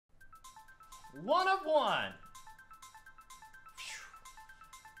1 of 1.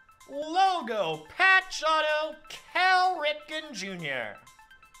 Logo patch auto Cal Ripken Jr.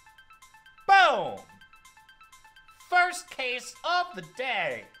 Boom! First case of the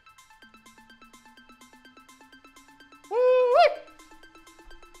day. Woo-wee!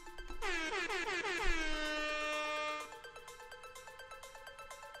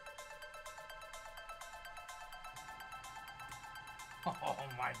 Oh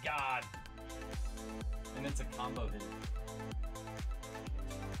my god. And it's a combo hit.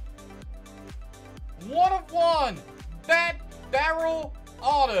 1 of 1. Bat Barrel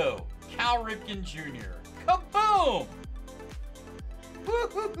Auto. Cal Ripken Jr. Kaboom!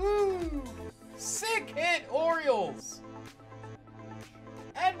 Woo-hoo-hoo! Sick hit, Orioles.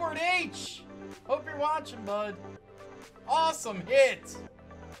 Edward H. Hope you're watching, bud. Awesome hit.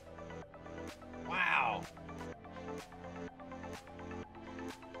 Wow.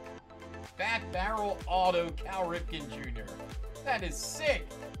 Bat Barrel Auto Cal Ripken Jr. That is sick.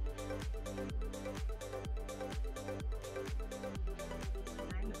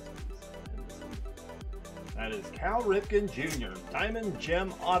 That is Cal Ripken Jr. Diamond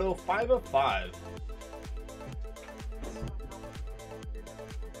Gem Auto 5 of 5.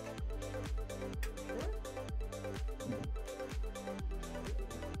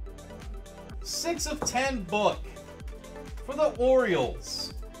 Six of 10 book for the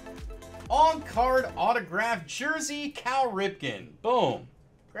Orioles. On-card autographed jersey, Cal Ripken. Boom.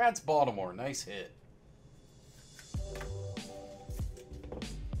 Congrats, Baltimore. Nice hit.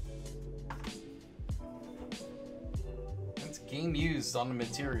 That's game used on the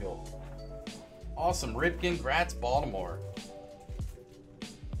material. Awesome, Ripken. Congrats, Baltimore.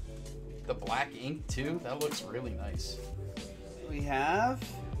 The black ink, too. That looks really nice. We have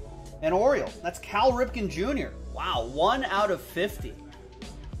an Oriole. That's Cal Ripken Jr. Wow, 1 out of 50.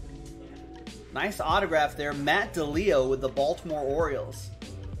 Nice autograph there. Matt DeLeo with the Baltimore Orioles.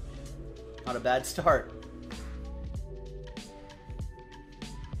 Not a bad start.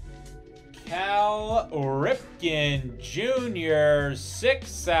 Cal Ripken Jr.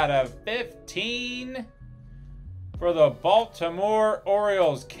 6 out of 15 for the Baltimore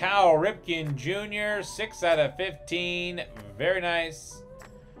Orioles. Cal Ripken Jr. 6 out of 15. Very nice.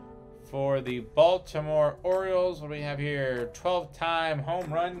 For the Baltimore Orioles, what do we have here? 12-time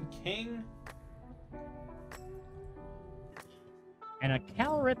home run king. And a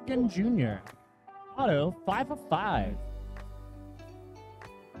Cal Ripken Jr. Auto 5 of 5.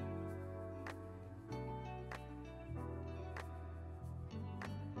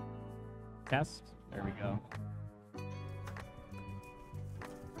 Test. There we go.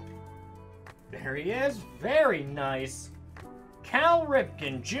 There he is. Very nice. Cal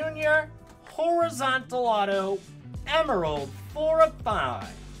Ripken Jr. Horizontal Auto Emerald 4 of 5.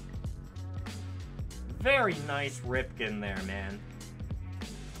 Very nice Ripken there, man.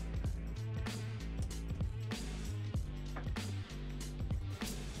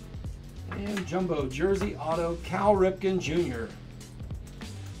 And Jumbo Jersey Auto Cal Ripken Jr.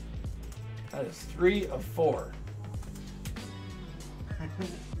 That is 3 of 4.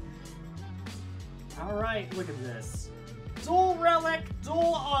 All right, look at this. Dual Relic,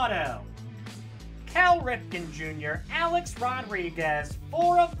 Dual Auto. Cal Ripken Jr., Alex Rodriguez,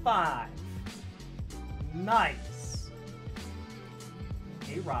 4 of 5. Nice.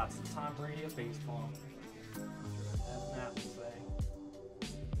 A-Rod's the Tom Brady of baseball. As Matt would say.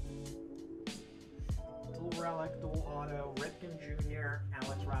 Dual Relic, Dual Auto, Ripken Jr.,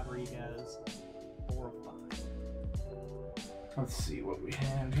 Alex Rodriguez, 4 of 5. Let's see what we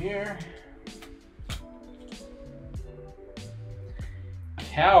have here.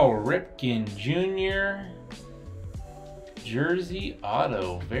 Cal Ripken Jr. Jersey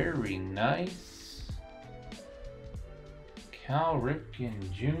Auto. Very nice. Cal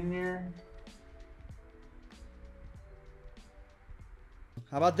Ripken Jr.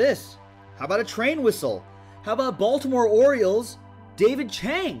 How about this? How about a train whistle? How about Baltimore Orioles, David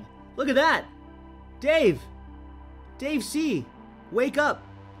Chang? Look at that. Dave C, wake up.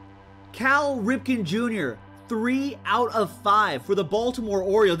 Cal Ripken Jr., 3 out of 5 for the Baltimore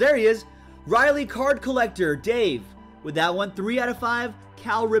Orioles. There he is. Riley Card Collector, Dave. With that one, 3 out of 5,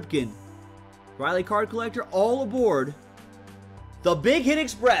 Cal Ripken. Riley Card Collector, all aboard the Big Hit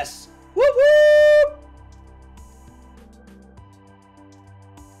Express. Whoop whoop!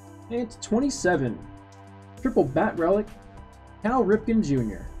 And it's 27. Triple Bat Relic, Cal Ripken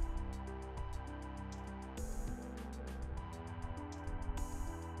Jr.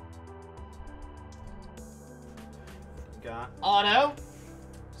 Got auto.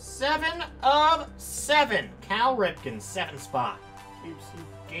 7 of 7. Cal Ripken, 7 spot.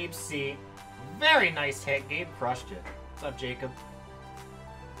 Gabe C. Very nice hit. Gabe crushed it. What's up, Jacob?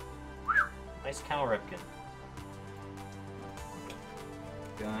 Nice Cal Ripken.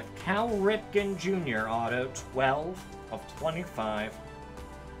 Got Cal Ripken Jr. auto, 12 of 25.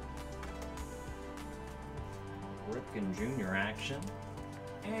 Ripken Jr. action.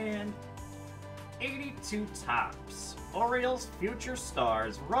 And 82 tops. Orioles Future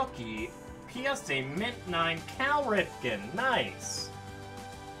Stars rookie PSA Mint 9 Cal Ripken. Nice.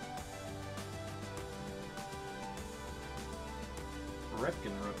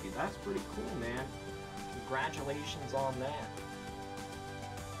 Ripken rookie. That's pretty cool, man. Congratulations on that.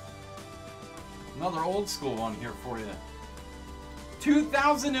 Another old school one here for you.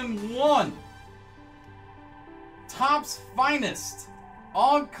 2001. Topps Finest.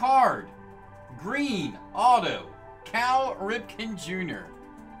 On card. Green auto. Cal Ripken Jr.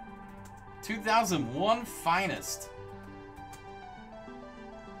 2001 Finest.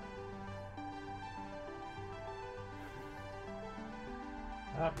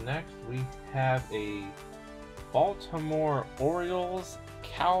 Up next, we have a Baltimore Orioles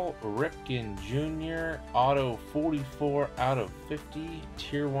Cal Ripken Jr. Auto 44 out of 50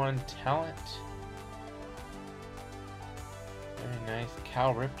 Tier 1 talent. Very nice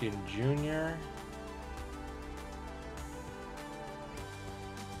Cal Ripken Jr.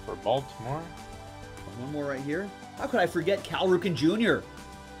 for Baltimore. One more right here. How could I forget Cal Ripken Jr.?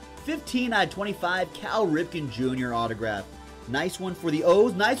 15 out of 25 Cal Ripken Jr. autograph. Nice one for the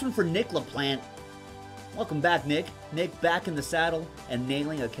O's. Nice one for Nick LaPlante. Welcome back, Nick. Nick back in the saddle and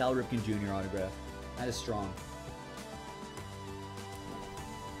nailing a Cal Ripken Jr. autograph. That is strong.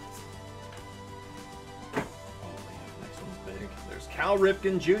 Oh man, next one's big. There's Cal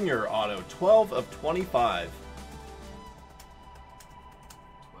Ripken Jr. auto, 12 of 25.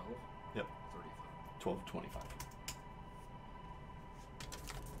 12? Yep. 35. 12 of 25.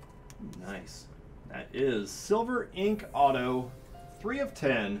 Nice. That is Silver Ink Auto, 3 of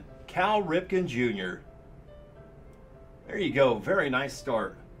 10, Cal Ripken Jr. There you go. Very nice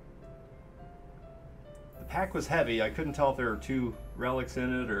start. The pack was heavy. I couldn't tell if there were 2 relics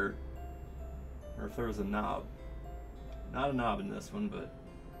in it or if there was a knob. Not a knob in this one, but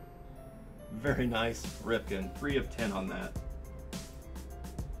very nice Ripken. 3 of 10 on that.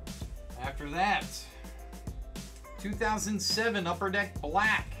 After that, 2007 Upper Deck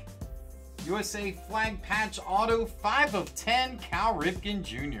Black. USA Flag Patch Auto 5 of 10 Cal Ripken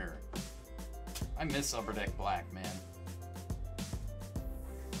Jr. I miss Upper Deck Black, man.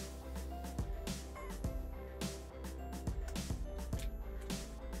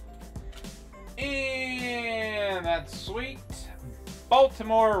 And that's sweet.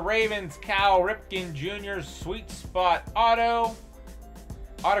 Baltimore Ravens Cal Ripken Jr. Sweet Spot Auto.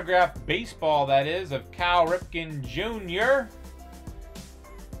 Autographed baseball, that is, of Cal Ripken Jr.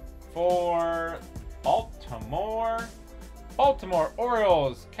 for Baltimore. Baltimore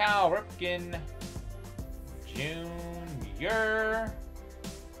Orioles Cal Ripken Jr.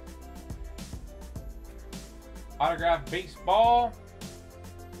 Autographed baseball.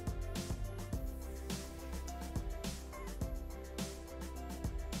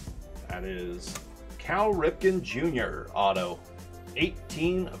 That is Cal Ripken Jr. auto,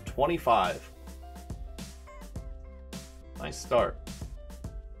 18 of 25. Nice start.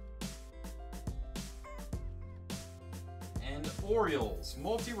 And Orioles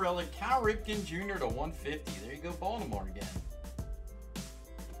multi-relic Cal Ripken Jr. to 150. There you go, Baltimore again.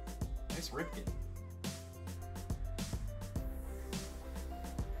 Nice Ripken.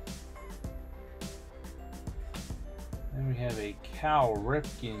 Then we have a Cal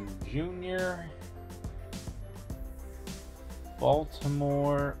Ripken Jr.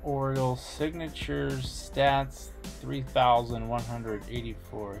 Baltimore Orioles signatures stats,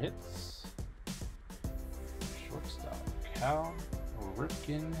 3,184 hits. Shortstop Cal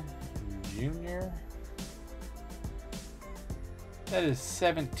Ripken Jr. That is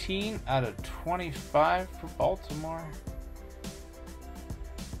 17 out of 25 for Baltimore.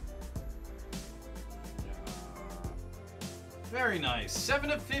 Very nice. 7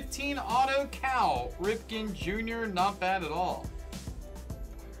 of 15 auto Cal Ripken Jr. Not bad at all.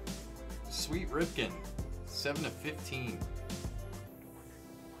 Sweet Ripken. 7 of 15.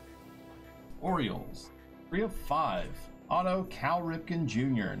 Orioles, 3 of 5. Auto Cal Ripken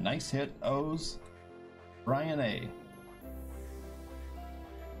Jr. Nice hit, O's. Brian A.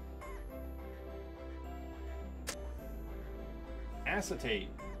 Acetate,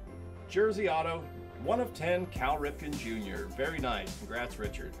 Jersey Auto, 1 of 10 Cal Ripken Jr. Very nice. Congrats,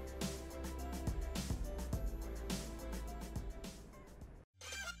 Richard.